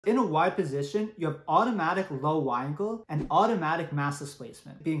In a Y position, you have automatic low Y angle and automatic mass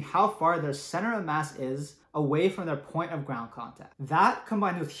displacement, being how far their center of mass is away from their point of ground contact. That,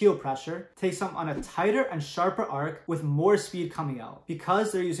 combined with heel pressure, takes them on a tighter and sharper arc with more speed coming out,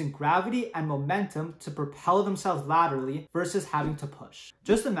 because they're using gravity and momentum to propel themselves laterally versus having to push.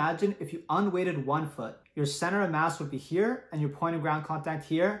 Just imagine if you unweighted one foot, your center of mass would be here and your point of ground contact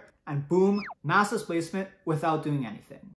here, and boom, mass displacement without doing anything.